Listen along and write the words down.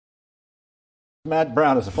Matt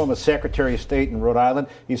Brown is a former Secretary of State in Rhode Island.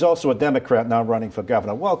 He's also a Democrat now running for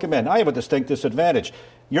governor. Welcome in. I have a distinct disadvantage.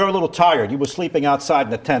 You're a little tired. You were sleeping outside in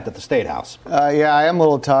the tent at the State House. Yeah, I am a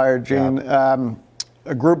little tired, Gene. Yeah.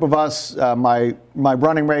 A group of us, my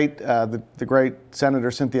running mate, the great Senator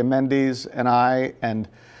Cynthia Mendes, and I, and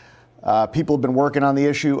people have been working on the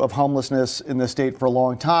issue of homelessness in the state for a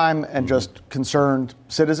long time, and just concerned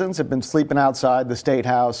citizens have been sleeping outside the State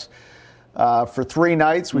House for 3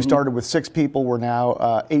 nights. We started with 6 people. We're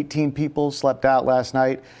now 18 people slept out last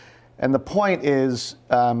night. And the point is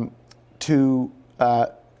to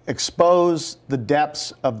expose the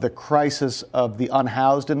depths of the crisis of the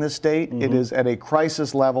unhoused in this state. It is at a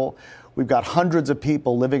crisis level. We've got hundreds of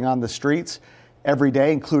people living on the streets every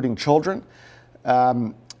day, including children.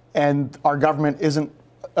 And our government isn't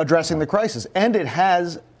addressing the crisis. And it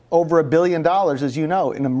has over $1 billion, as you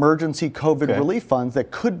know, in emergency COVID relief funds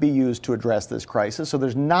that could be used to address this crisis. So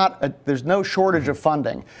there's no shortage of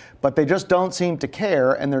funding, but they just don't seem to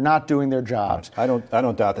care, and they're not doing their jobs. I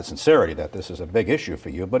don't doubt the sincerity that this is a big issue for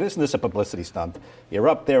you, but isn't this a publicity stunt? You're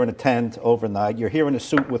up there in a tent overnight. You're here in a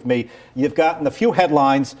suit with me. You've gotten a few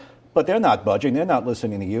headlines, but they're not budging. They're not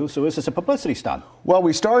listening to you. So is this a publicity stunt? Well,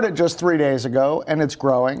 we started just 3 days ago, and it's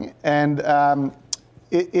growing. And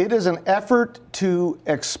it is an effort to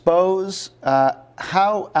expose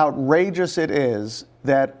how outrageous it is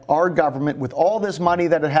that our government, with all this money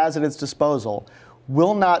that it has at its disposal,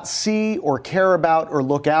 will not see or care about or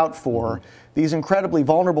look out for these incredibly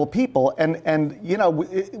vulnerable people. And you know,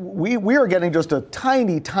 we are getting just a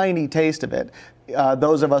tiny taste of it.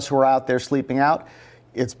 Those of us who are out there sleeping out,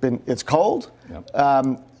 it's cold.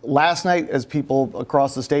 Yep. Last night, as people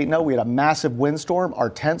across the state know, we had a massive windstorm. Our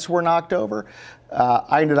tents were knocked over.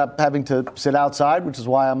 I ended up having to sit outside, which is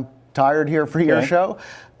why I'm tired here for your show.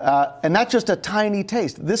 And that's just a tiny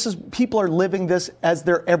taste. People are living this as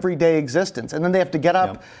their everyday existence. And then they have to get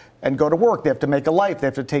up and go to work. They have to make a life. They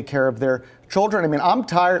have to take care of their children. I mean, I'm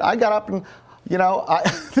tired. I got up and, you know,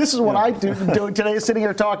 this is what I do today, sitting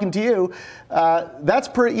here talking to you. That's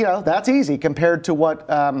pretty, you know, that's easy compared to what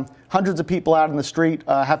hundreds of people out in the street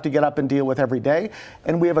have to get up and deal with every day.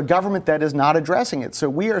 And we have a government that is not addressing it. So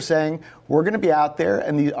we are saying we're going to be out there,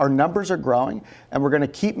 and our numbers are growing, and we're going to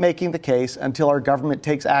keep making the case until our government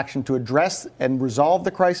takes action to address and resolve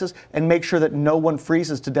the crisis and make sure that no one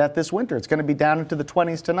freezes to death this winter. It's going to be down into the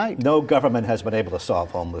 20s tonight. No government has been able to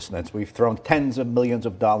solve homelessness. We've thrown tens of millions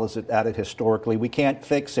of dollars at it historically. We can't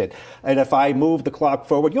fix it. And if I move the clock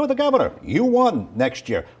forward, you're the governor. You won next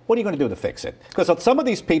year. What are you going to do to fix it? Because some of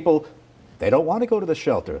these people, they don't want to go to the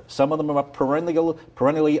shelter. Some of them are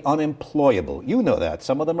perennially unemployable. You know that.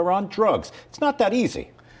 Some of them are on drugs. It's not that easy.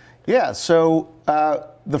 Yeah, so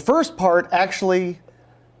the first part actually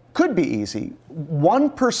could be easy.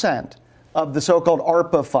 1% of the so-called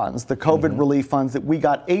ARPA funds, the COVID relief funds that we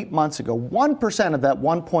got 8 months ago, 1% of that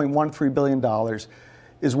 $1.13 billion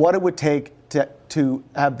is what it would take to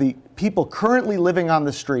have the people currently living on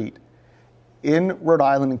the street in Rhode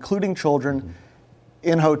Island, including children,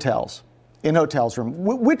 in hotels room,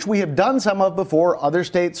 which we have done some of before. Other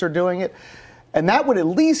states are doing it. And that would at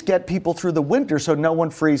least get people through the winter so no one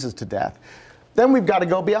freezes to death. Then we've got to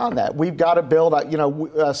go beyond that. We've got to build,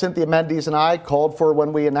 Cynthia Mendes and I called for,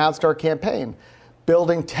 when we announced our campaign,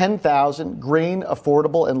 building 10,000 green,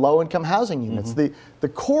 affordable, and low-income housing units. The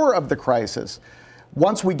core of the crisis,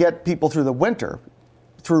 once we get people through the winter,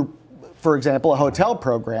 through, for example, a hotel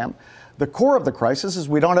program, the core of the crisis is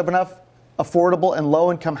we don't have enough affordable and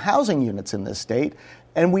low-income housing units in this state,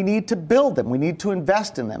 and we need to build them. We need to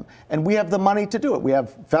invest in them, and we have the money to do it. We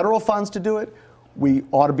have federal funds to do it. We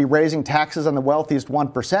ought to be raising taxes on the wealthiest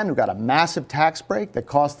 1%, who got a massive tax break that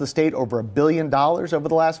cost the state over $1 billion over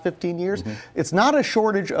the last 15 years. It's not a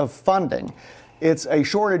shortage of funding. It's a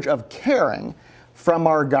shortage of caring from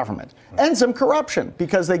our government. And some corruption,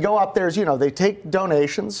 because they go up there, they take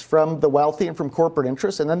donations from the wealthy and from corporate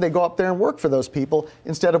interests, and then they go up there and work for those people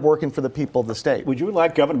instead of working for the people of the state. Would you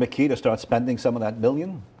like Governor McKee to start spending some of that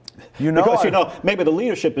million? Because, maybe the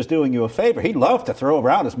leadership is doing you a favor. He'd love to throw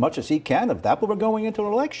around as much as he can of that, but we're going into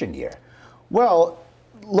an election year. Well,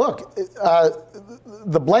 look,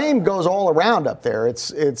 the blame goes all around up there.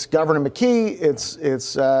 It's Governor McKee,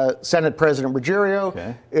 it's Senate President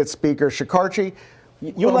Ruggiero, it's Speaker Shekarchi.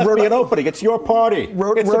 You left me an opening. It's your party.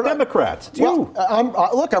 It's the Democrats. It's you.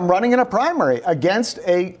 I'm running in a primary against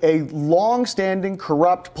a long-standing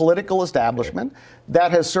corrupt political establishment that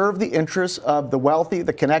has served the interests of the wealthy,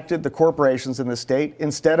 the connected, the corporations in the state,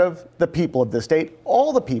 instead of the people of the state,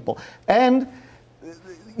 all the people. And,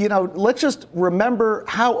 let's just remember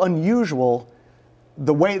how unusual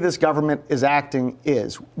the way this government is acting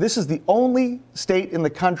is. This is the only state in the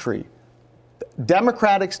country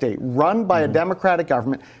democratic state run by a Democratic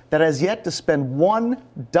government that has yet to spend one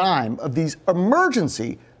dime of these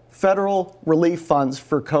emergency federal relief funds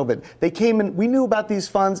for COVID. They came in, we knew about these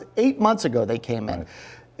funds 8 months ago they came in.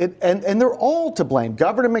 Right. And they're all to blame.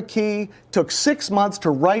 Governor McKee took 6 months to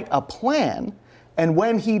write a plan, and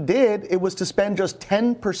when he did, it was to spend just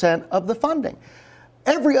 10% of the funding.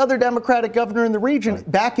 Every other Democratic governor in the region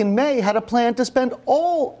back in May had a plan to spend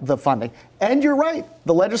all the funding. And you're right,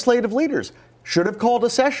 the legislative leaders should have called a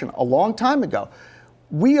session a long time ago.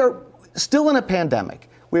 We are still in a pandemic.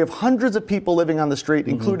 We have hundreds of people living on the street,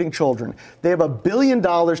 including children. They have $1 billion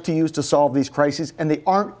to use to solve these crises, and they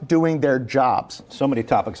aren't doing their jobs. So many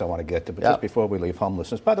topics I want to get to, but just before we leave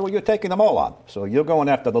homelessness, by the way, you're taking them all on. So you're going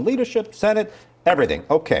after the leadership, Senate, everything.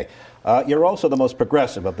 Okay. You're also the most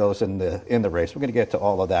progressive of those in the race. We're going to get to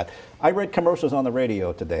all of that. I read commercials on the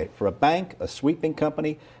radio today for a bank, a sweeping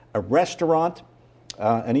company, a restaurant,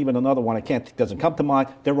 and even another one doesn't come to mind.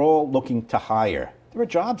 They're all looking to hire. There are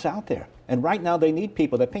jobs out there. And right now they need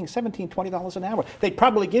people. They're paying $17, $20 an hour. They'd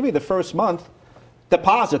probably give you the first month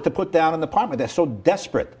deposit to put down in the apartment. They're so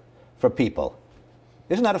desperate for people.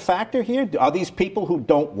 Isn't that a factor here? Are these people who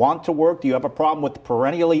don't want to work? Do you have a problem with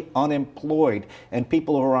perennially unemployed and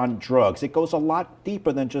people who are on drugs? It goes a lot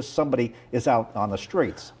deeper than just somebody is out on the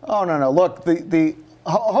streets. Oh, no. Look, the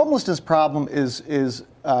homelessness problem is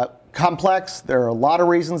complex. There are a lot of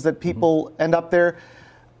reasons that people end up there.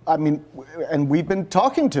 I mean, and we've been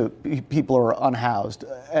talking to people who are unhoused.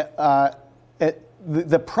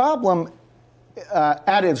 The problem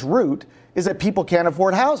at its root is that people can't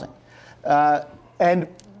afford housing. And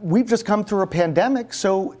we've just come through a pandemic,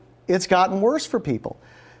 so it's gotten worse for people.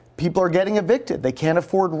 People are getting evicted. They can't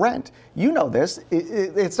afford rent. You know this.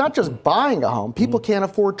 It's not just buying a home. People can't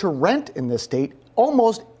afford to rent in this state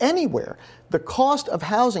almost anywhere. The cost of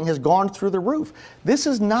housing has gone through the roof. This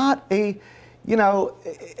is not I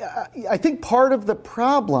think part of the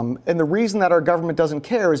problem and the reason that our government doesn't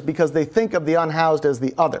care is because they think of the unhoused as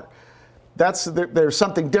the other. There's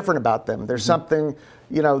something different about them. There's something,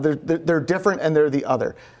 they're different and they're the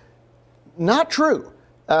other. Not true.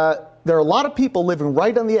 There are a lot of people living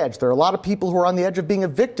right on the edge. There are a lot of people who are on the edge of being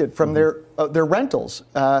evicted from their rentals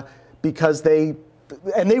because they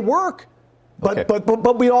work.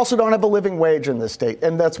 But we also don't have a living wage in this state.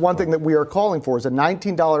 And that's one thing that we are calling for is a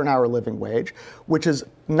 $19 an hour living wage, which is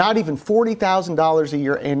not even $40,000 a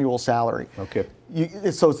year annual salary. Okay.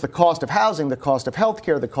 So it's the cost of housing, the cost of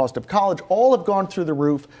healthcare, the cost of college, all have gone through the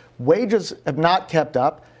roof. Wages have not kept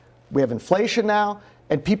up. We have inflation now,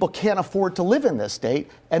 and people can't afford to live in this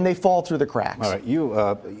state, and they fall through the cracks. All right,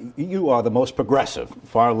 you are the most progressive,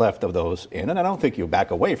 far left of those in, and I don't think you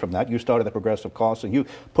back away from that. You started the progressive cause, and you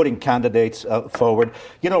putting candidates forward.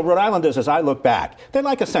 Rhode Islanders, as I look back, they're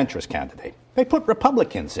like a centrist candidate. They put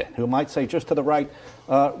Republicans in, who might say just to the right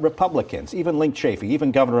Republicans, even Link Chafee,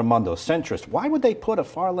 even Governor Raimondo, centrist. Why would they put a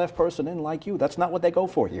far left person in like you? That's not what they go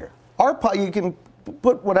for here. You can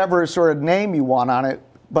put whatever sort of name you want on it,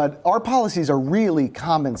 but our policies are really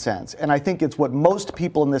common sense, and I think it's what most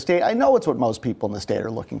people in the state, I know it's what most people in the state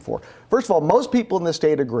are looking for. First of all, most people in the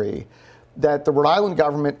state agree that the Rhode Island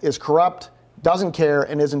government is corrupt, doesn't care,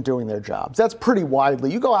 and isn't doing their jobs. That's pretty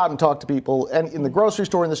widely. You go out and talk to people, and in the grocery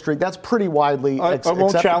store, in the street, that's pretty widely accepted. I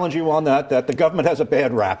won't challenge you on that the government has a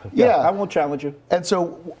bad rap. Yeah, I won't challenge you. And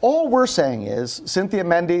so all we're saying is, Cynthia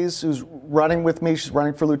Mendes, who's running with me, she's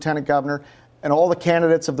running for lieutenant governor, and all the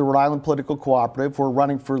candidates of the Rhode Island Political Cooperative who are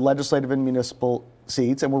running for legislative and municipal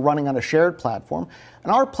seats, and we're running on a shared platform.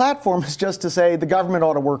 And our platform is just to say the government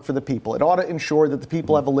ought to work for the people. It ought to ensure that the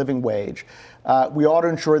people have a living wage. We ought to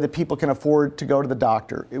ensure that people can afford to go to the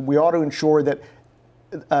doctor. We ought to ensure that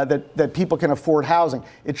that people can afford housing.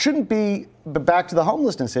 It shouldn't be, but back to the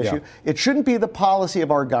homelessness issue, it shouldn't be the policy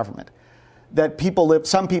of our government that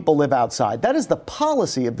some people live outside. That is the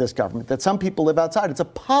policy of this government, that some people live outside. It's a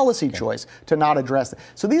policy choice to not address it.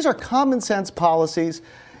 So these are common sense policies.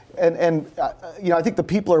 And I think the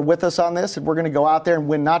people are with us on this, and we're going to go out there and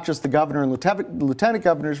win not just the governor and lieutenant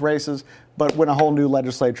governor's races, but win a whole new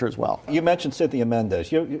legislature as well. You mentioned Cynthia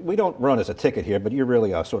Mendes. We don't run as a ticket here, but you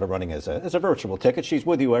really are sort of running as a virtual ticket. She's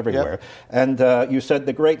with you everywhere. Yep. And you said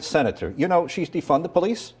the great senator. She's defund the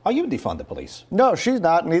police. Are you defund the police? No, she's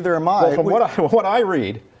not. Neither am I. Well, from what I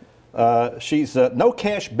read, she's no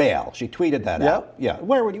cash bail. She tweeted that out. Yeah.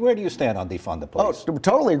 Where do you stand on defund the police? Oh,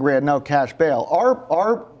 totally agree on no cash bail.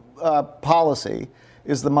 Our policy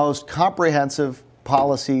is the most comprehensive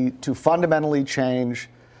policy to fundamentally change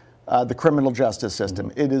the criminal justice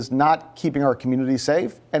system. It is not keeping our community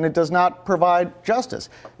safe, and it does not provide justice.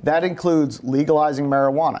 That includes legalizing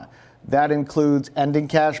marijuana. That includes ending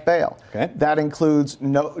cash bail. Okay. That includes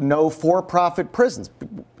no for-profit prisons.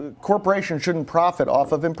 Corporations shouldn't profit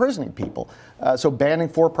off of imprisoning people. So banning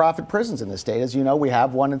for-profit prisons in the state. As you know, we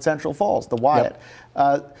have one in Central Falls, the Wyatt.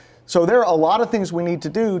 Yep. So there are a lot of things we need to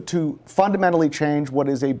do to fundamentally change what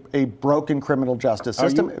is a broken criminal justice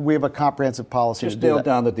system. We have a comprehensive policy to do that. Just nail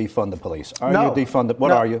down the defund the police. Are No. you defund the, what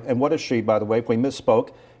No. are you? And what is she, by the way, if we misspoke,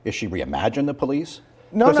 is she reimagine the police?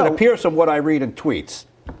 No, Because no. it appears from what I read in tweets.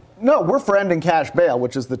 No, we're for ending cash bail,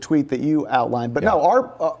 which is the tweet that you outlined. But Yeah.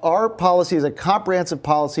 no, our policy is a comprehensive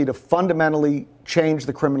policy to fundamentally change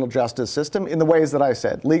the criminal justice system in the ways that I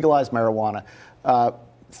said: legalize marijuana,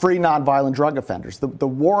 free nonviolent drug offenders. The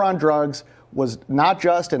war on drugs was not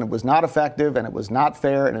just, and it was not effective, and it was not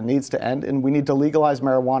fair, and it needs to end. And we need to legalize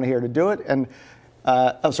marijuana here to do it. And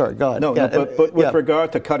I'm sorry, go ahead. No, Yeah, no, but with yeah.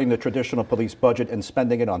 regard to cutting the traditional police budget and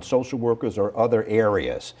spending it on social workers or other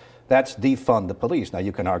areas, that's defund the police. Now,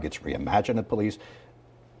 you can argue it's reimagine the police.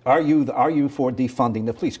 Are you for defunding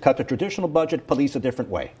the police? Cut the traditional budget, police a different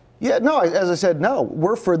way. Yeah, no, as I said, no.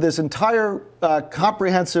 We're for this entire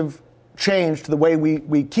comprehensive change to the way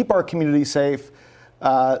we keep our community safe,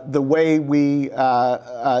 the way we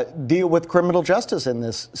deal with criminal justice in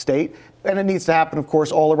this state. And it needs to happen, of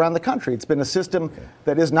course, all around the country. It's been a system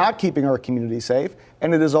that is not keeping our community safe,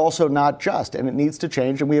 and it is also not just, and it needs to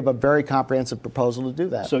change, and we have a very comprehensive proposal to do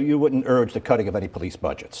that. So you wouldn't urge the cutting of any police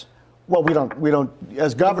budgets? Well, we don't,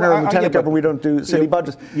 as governor and lieutenant governor, we don't do city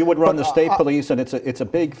budgets. You would run But, the state police, and it's a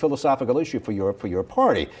big philosophical issue for your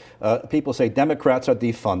party. People say Democrats are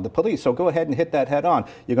defund the police. So go ahead and hit that head on.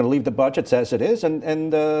 You're going to leave the budgets as it is,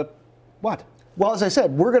 and what? Well, as I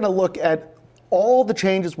said, we're going to look at all the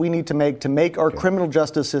changes we need to make our criminal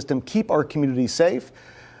justice system keep our community safe.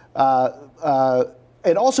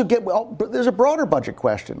 And also there's a broader budget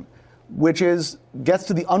question, which gets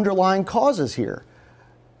to the underlying causes here.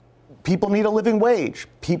 People need a living wage.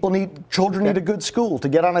 Children need a good school to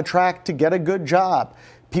get on a track to get a good job.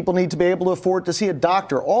 People need to be able to afford to see a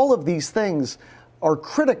doctor. All of these things are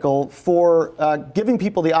critical for giving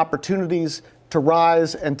people the opportunities to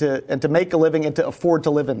rise and to make a living and to afford to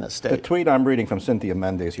live in this state. The tweet I'm reading from Cynthia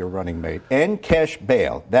Mendez, your running mate: end cash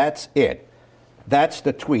bail. That's it. That's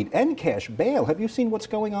the tweet. End cash bail. Have you seen what's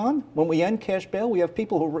going on? When we end cash bail, we have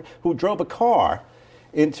people who drove a car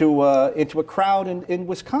into a crowd in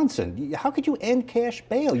Wisconsin. How could you end cash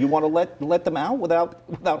bail? You want to let them out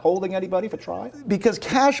without holding anybody for trial? Because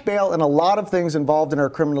cash bail and a lot of things involved in our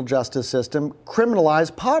criminal justice system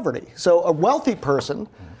criminalize poverty. So a wealthy person,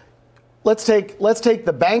 let's take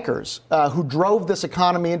the bankers who drove this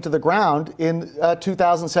economy into the ground in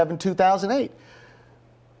 2007, 2008.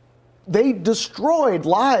 They destroyed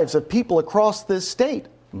lives of people across this state.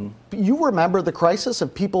 You remember the crisis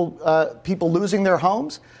of people losing their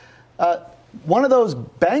homes? One of those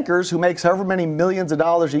bankers who makes however many millions of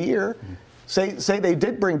dollars a year, say they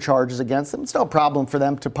did bring charges against them. It's no problem for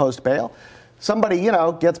them to post bail. Somebody,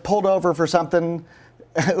 gets pulled over for something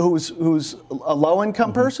who's a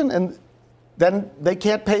low-income person, and then they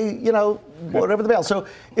can't pay, whatever the bail. So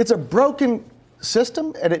it's a broken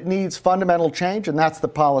system, and it needs fundamental change, and that's the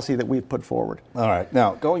policy that we've put forward. All right.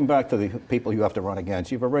 Now, going back to the people you have to run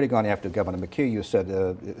against, you've already gone after Governor McKee. You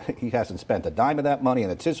said he hasn't spent a dime of that money,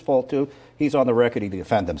 and it's his fault, too. He's on the record. He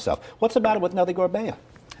defend himself. What's the matter with Nellie Gorbea?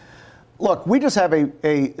 Look, we just have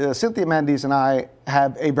Cynthia Mendez and I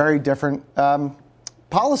have a very different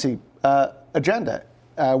policy agenda.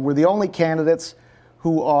 We're the only candidates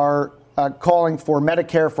who are calling for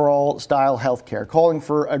Medicare for all style health care, calling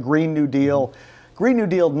for a Green New Deal. Green New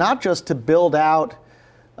Deal, not just to build out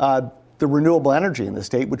the renewable energy in the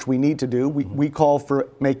state, which we need to do. We call for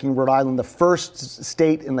making Rhode Island the first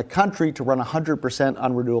state in the country to run 100%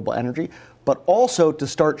 on renewable energy, but also to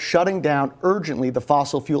start shutting down urgently the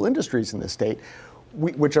fossil fuel industries in this state,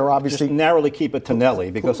 which are obviously... Just narrowly keep it to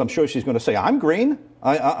Nellie, because I'm sure she's going to say, I'm green,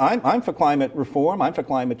 I'm for climate reform, I'm for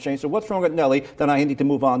climate change, so what's wrong with Nellie? Then I need to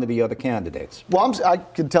move on to the other candidates. Well, I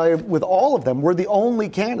can tell you with all of them, we're the only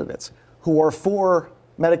candidates who are for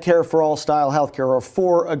Medicare for all style health care, or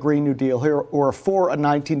for a Green New Deal here, or for a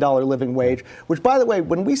 $19 living wage, which, by the way,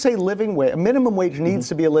 when we say living wage, a minimum wage needs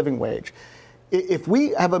to be a living wage. If we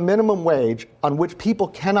have a minimum wage on which people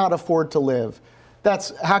cannot afford to live,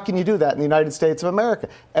 how can you do that in the United States of America?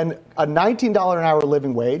 And a $19 an hour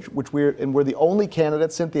living wage, which we're the only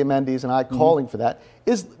candidates, Cynthia Mendez and I, calling for that,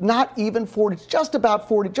 is not even 40, just about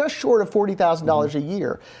 40, just short of $40,000 a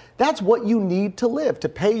year. That's what you need to live, to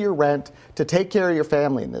pay your rent, to take care of your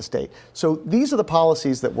family in this state. So these are the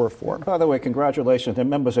policies that we're for. By the way, congratulations to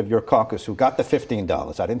members of your caucus who got the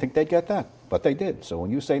 $15. I didn't think they'd get that, but they did. So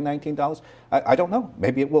when you say $19, I don't know.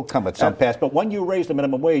 Maybe it will come at some pass. But when you raise the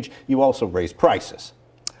minimum wage, you also raise prices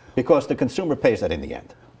because the consumer pays that in the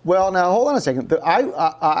end. Well, now, hold on a second.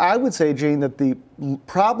 I would say, Gene, that the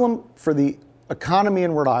problem for the economy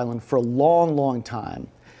in Rhode Island for a long, long time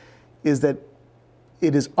is that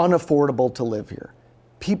it is unaffordable to live here.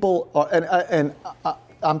 People, and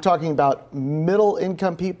I'm talking about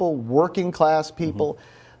middle-income people, working-class people.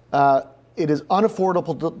 It is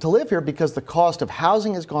unaffordable to live here because the cost of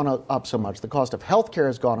housing has gone up so much, the cost of healthcare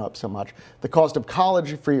has gone up so much, the cost of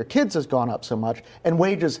college for your kids has gone up so much, and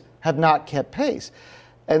wages have not kept pace.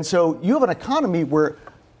 And so you have an economy where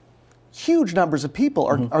huge numbers of people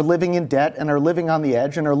are living in debt and are living on the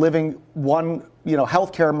edge and are living one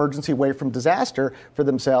healthcare emergency away from disaster for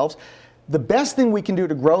themselves. The best thing we can do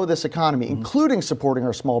to grow this economy, including supporting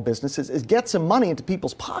our small businesses, is get some money into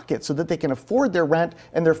people's pockets so that they can afford their rent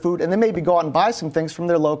and their food and then maybe go out and buy some things from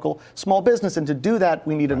their local small business. And to do that,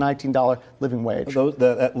 we need a $19 living wage.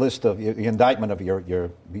 That list of the indictment of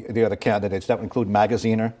the other candidates, that would include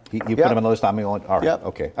Magaziner. You put him on the list. All right,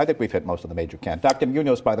 okay. I think we've hit most of the major candidates. Dr.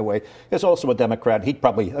 Munoz, by the way, is also a Democrat. He'd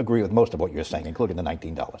probably agree with most of what you're saying, including the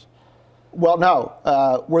 $19. Well,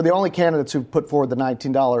 no. We're the only candidates who put forward the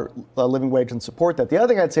 $19 living wage and support that. The other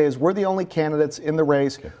thing I'd say is we're the only candidates in the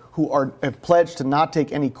race who have pledged to not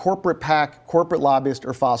take any corporate PAC, corporate lobbyist,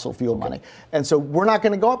 or fossil fuel money. And so we're not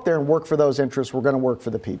going to go up there and work for those interests. We're going to work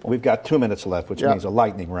for the people. We've got 2 minutes left, which means a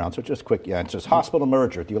lightning round. So just quick answers. Hospital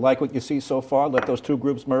merger. Do you like what you see so far? Let those two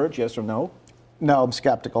groups merge, yes or no? No, I'm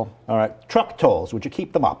skeptical. All right. Truck tolls. Would you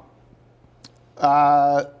keep them up?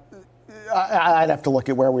 I'd have to look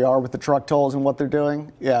at where we are with the truck tolls and what they're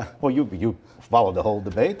doing. Yeah. Well, you followed the whole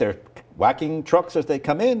debate. They're whacking trucks as they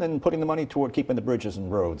come in and putting the money toward keeping the bridges and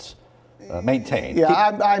roads maintained.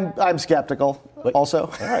 Yeah, I'm skeptical also.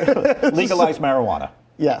 All right. Legalize marijuana.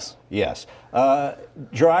 Yes. Yes.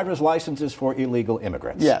 Driver's licenses for illegal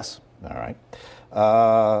immigrants. Yes. All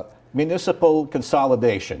right. Municipal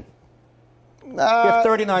consolidation. We have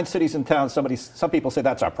 39 cities and towns. Some people say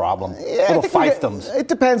that's our problem. Little fiefdoms. It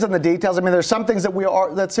depends on the details. I mean, there's some things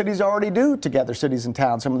that cities already do together, cities and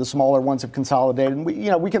towns. Some of the smaller ones have consolidated. And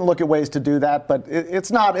we can look at ways to do that, but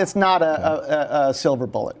it's not a silver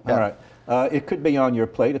bullet. All right. It could be on your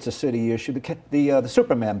plate. It's a city issue. The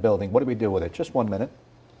Superman building. What do we do with it? Just 1 minute.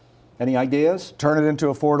 Any ideas? Turn it into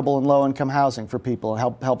affordable and low-income housing for people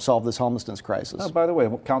and help solve this homelessness crisis. Oh, by the way,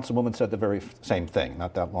 Councilwoman said the very same thing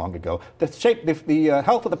not that long ago. The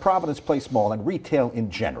health of the Providence Place Mall and retail in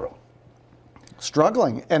general.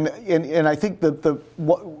 Struggling, and I think that there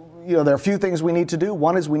are a few things we need to do.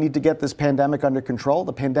 One is we need to get this pandemic under control.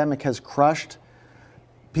 The pandemic has crushed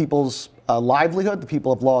people's livelihood. The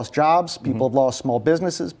people have lost jobs. People have lost small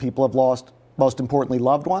businesses. People have lost, most importantly,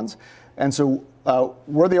 loved ones. And so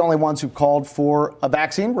we're the only ones who called for a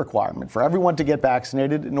vaccine requirement for everyone to get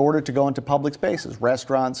vaccinated in order to go into public spaces,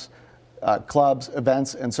 restaurants, clubs,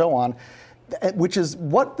 events, and so on, which is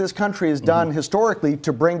what this country has done historically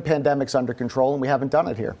to bring pandemics under control, and we haven't done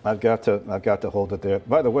it here. I've got to hold it there.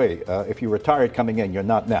 By the way, if you retired coming in, you're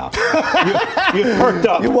not now. You've perked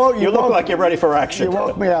up. You look like you're ready for action. You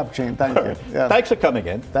woke me up, Gene. Thank you. Yeah. Thanks for coming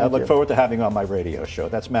in. I look forward to having you on my radio show.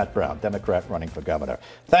 That's Matt Brown, Democrat running for governor.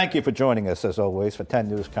 Thank you for joining us, as always, for 10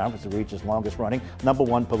 News Conference, the region's longest running,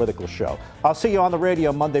 #1 political show. I'll see you on the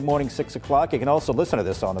radio Monday morning, 6 o'clock. You can also listen to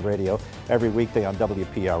this on the radio every weekday on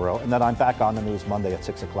WPRO. And then I'm back on the news Monday at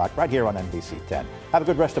 6 o'clock right here on NBC 10. Have a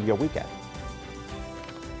good rest of your weekend.